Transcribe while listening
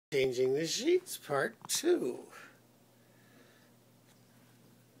Changing the sheets, part 2.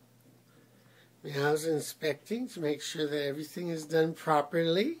 Miao's inspecting to make sure that everything is done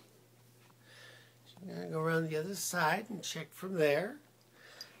properly. She's going to go around the other side and check from there.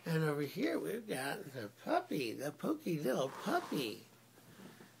 And over here we've got the puppy, the pokey little puppy.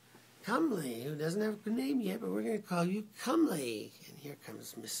 Comely, who doesn't have a name yet, but we're going to call you Comely. And here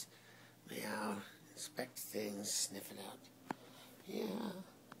comes Miss Miao. Inspect things, sniff it out. Yeah.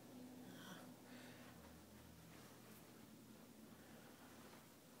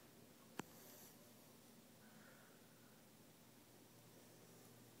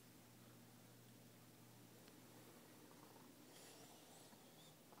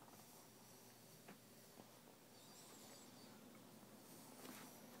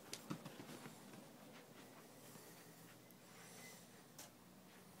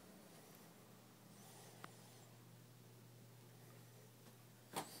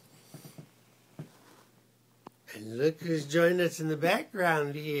 And look who's joined us in the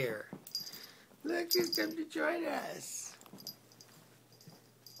background here. Look who's come to join us.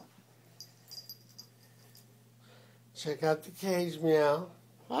 Check out the cage, Miao.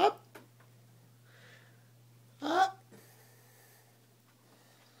 Up. Up.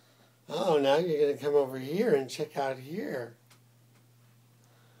 Oh, now you're going to come over here and check out here.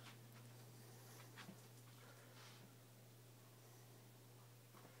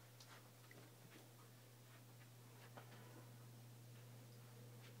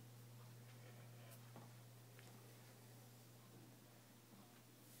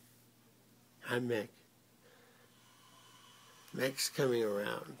 Hi, Mick. Mick's coming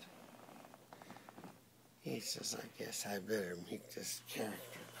around. He says, I guess I better meet this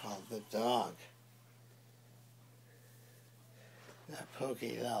character called the dog. The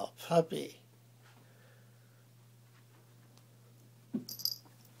pokey little puppy.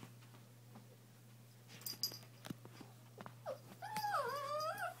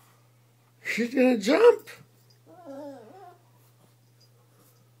 She's gonna jump.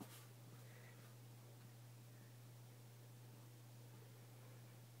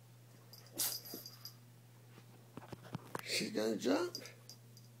 She's gonna jump.